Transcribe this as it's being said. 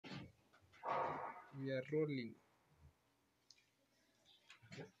We are rolling.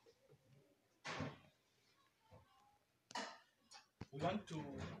 Okay. We want to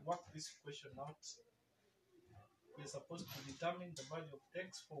work this equation out. We are supposed to determine the value of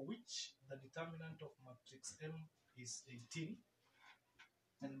x for which the determinant of matrix M is 18,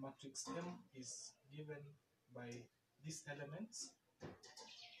 and matrix M is given by these elements.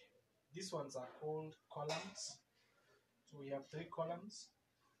 These ones are called columns. So we have 3 columns,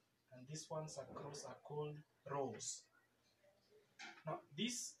 and these ones across are called rows. Now,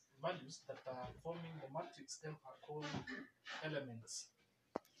 these values that are forming the matrix M are called elements.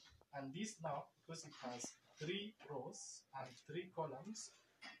 And this now, because it has 3 rows and 3 columns,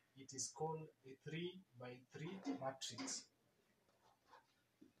 it is called a 3 by 3 matrix.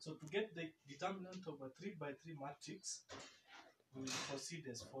 So to get the determinant of a 3 by 3 matrix, we will proceed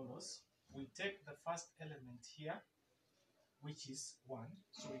as follows. We take the first element here, which is 1.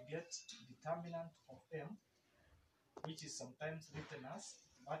 So we get determinant of M, which is sometimes written as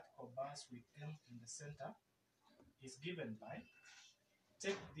vertical bars with M in the center, is given by,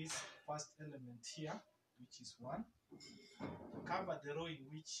 take this first element here, which is 1, cover the row in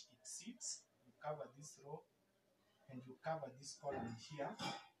which it sits, you cover this row, and you cover this column here,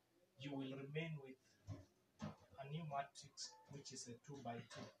 you will remain with a new matrix, which is a 2 by 2.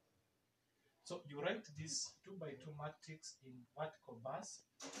 So you write this 2 by 2 matrix in vertical bars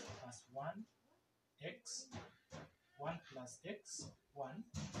as 1, x, 1 plus x, 1.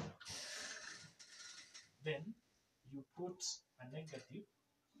 Then you put a negative.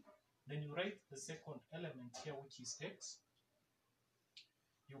 Then you write the second element here, which is x.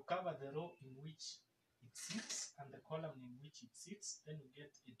 You cover the row in which it sits and the column in which it sits. Then you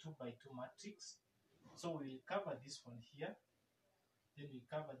get a 2 by 2 matrix. So we will cover this one here. Then we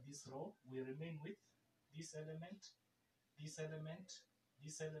cover this row. We remain with this element, this element,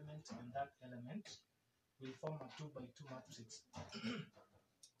 this element, and that element. Will form a 2 by 2 matrix.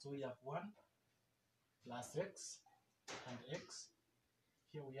 So we have 1 plus x and x.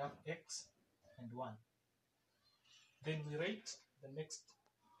 Here we have x and 1. Then we write the next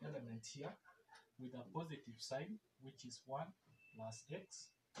element here with a positive sign, which is 1 plus x.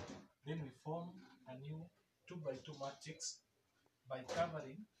 Then we form a new 2 by 2 matrix by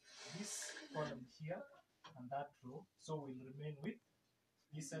covering this column here and that row. So we'll remain with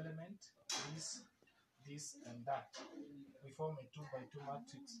this element, this, and that. We form a 2 by 2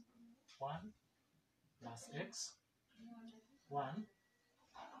 matrix. 1 plus x, 1,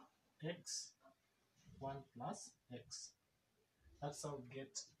 x, 1 plus x. That's how we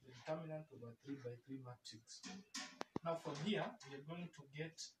get the determinant of a 3 by 3 matrix. Now from here, we are going to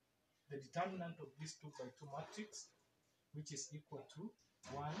get the determinant of this 2 by 2 matrix, which is equal to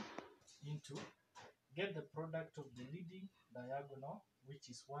 1 into, get the product of the leading diagonal, which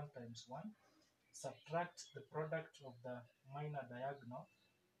is 1 times 1, subtract the product of the minor diagonal,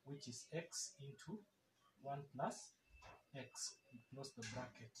 which is x into 1 plus x, close the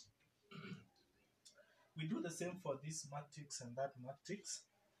bracket. We do the same for this matrix and that matrix.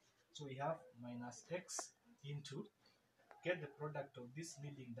 So we have minus x into, get the product of this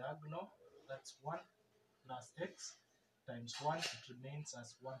leading diagonal, that's 1 plus x times 1, it remains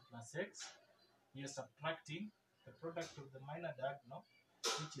as 1 plus x. We are subtracting the product of the minor diagonal,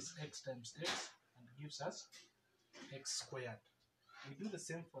 which is x times x, and gives us x squared. We do the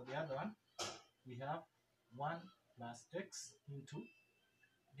same for the other one. We have 1 plus x into,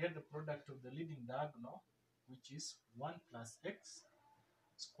 get the product of the leading diagonal, which is 1 plus x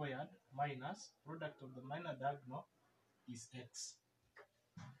squared minus product of the minor diagonal is x.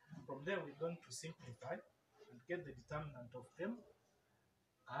 From there, we're going to simplify and get the determinant of M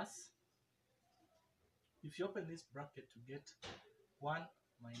as, if you open this bracket to get 1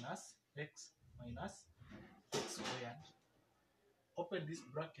 minus x squared, open this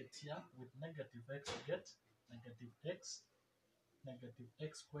bracket here with negative x to get negative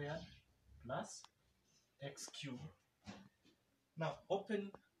x squared plus x cubed. Now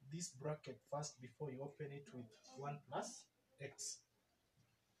open this bracket first before you open it with 1 plus x.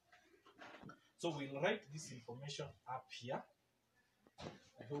 So we'll write this information up here.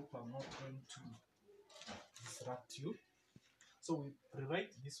 I hope I'm not going to disrupt you. So we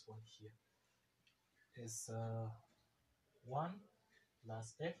rewrite this one here as 1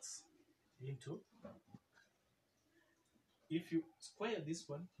 plus x into, if you square this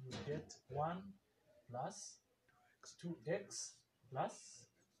one, you get 1 plus 2x plus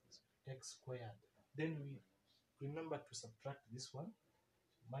x squared. Then we remember to subtract this one,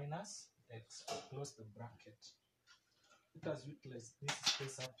 minus x, close the bracket. Let us utilize this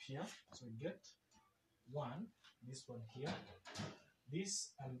space up here. So we get 1, this one here,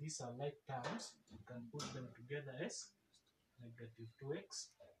 This and these are like terms. You can put them together as negative 2x.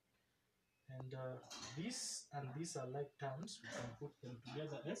 And this and these are like terms. We can put them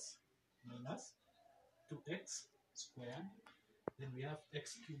together as minus 2x squared. Then we have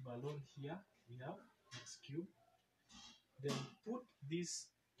x cubed alone here. We have x cubed. Then put these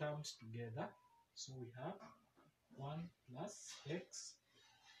terms together. So we have 1 plus x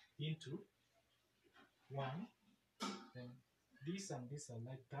into 1. Then these and these are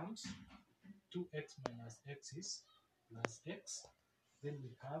like terms. 2x minus x is plus x. Then we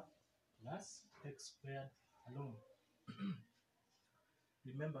have plus x squared alone.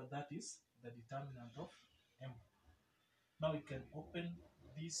 Remember, that is the determinant of m. Now we can open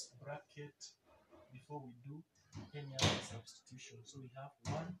this bracket before we do any other substitution. So we have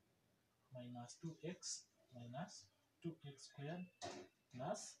 1 minus 2x minus 2x squared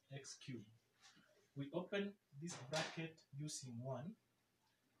plus x cubed. We open this bracket using 1.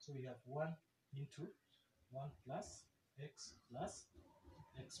 So we have 1 into 1 plus x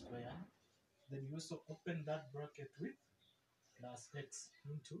squared. Then you also open that bracket with plus x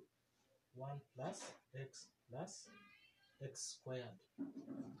into 1 plus x squared.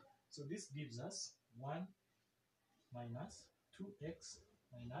 So this gives us 1 minus 2x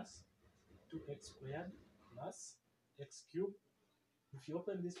minus 2x squared plus x cubed. If you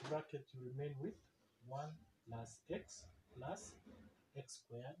open this bracket, you remain with 1 plus x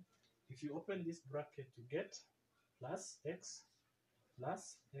squared. If you open this bracket, you get plus x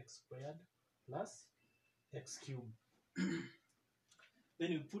squared plus x cubed.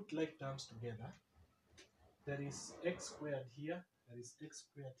 Then you put like terms together. There is x squared here, there is x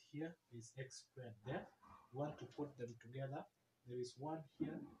squared here, there is x squared there. We want to put them together. There is 1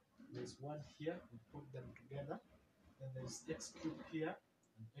 here, there is 1 here, we put them together. Then there is x cubed here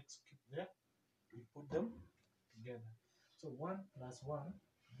and x cubed there. We put them together. So 1 plus 1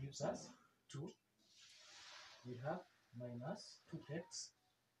 gives us 2. We have minus 2x.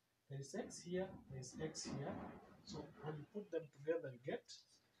 There is x here, there is x here. So when you put them together, you get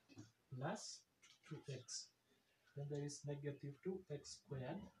plus 2x. Then there is negative 2x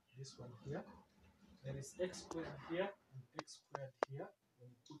squared, this one here. There is x squared here and x squared here. When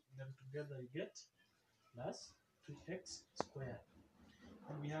you put them together, you get plus 2x squared.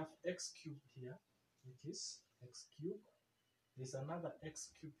 And we have x cubed here, which is x cubed. There's another x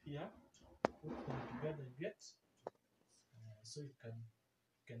cubed here. Put them together, you get. So you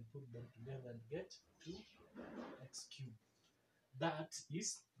can put them together and get 2x cubed. That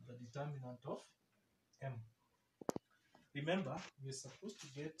is the determinant of m. Remember, we're supposed to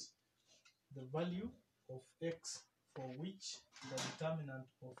get the value of x for which the determinant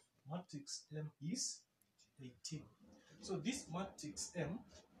of matrix M is 18. So this matrix M,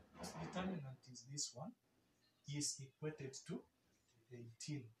 its determinant is this one, is equated to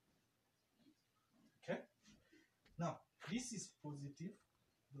 18. Okay? Now, this is positive,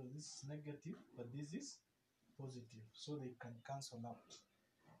 though this is negative, but this is positive, so they can cancel out.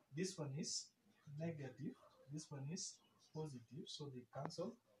 This one is negative, this one is positive, so they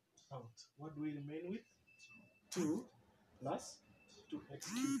cancel out. What do we remain with? 2 plus 2x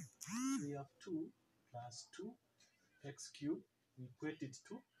cubed. We have 2 plus 2x cubed. We equate it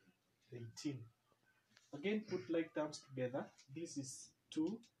to 18. Again, put like terms together. This is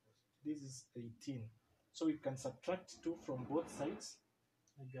 2, this is 18. So we can subtract 2 from both sides.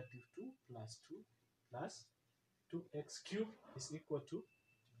 Negative 2 plus 2 plus 2x cubed is equal to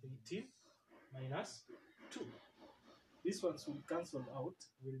 18 minus 2. These ones will cancel out.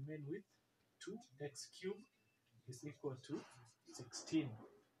 We remain with 2x cubed is equal to 16.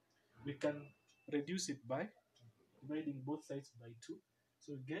 We can reduce it by dividing both sides by 2.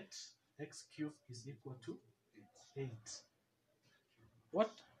 So we get x cubed is equal to 8.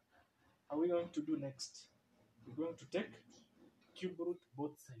 What are we going to do next? We're going to take cube root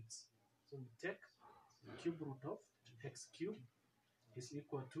both sides. So we take the cube root of x cubed is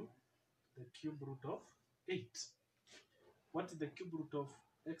equal to the cube root of 8. What is the cube root of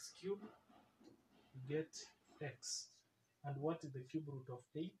x cubed? We get x. And what is the cube root of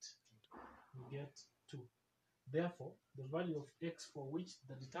 8? We get 2. Therefore, the value of x for which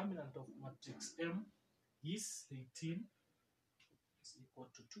the determinant of matrix M is 18 is equal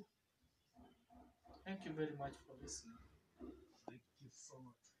to 2. Thank you very much for listening. Thank you so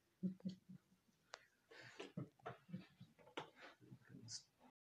much.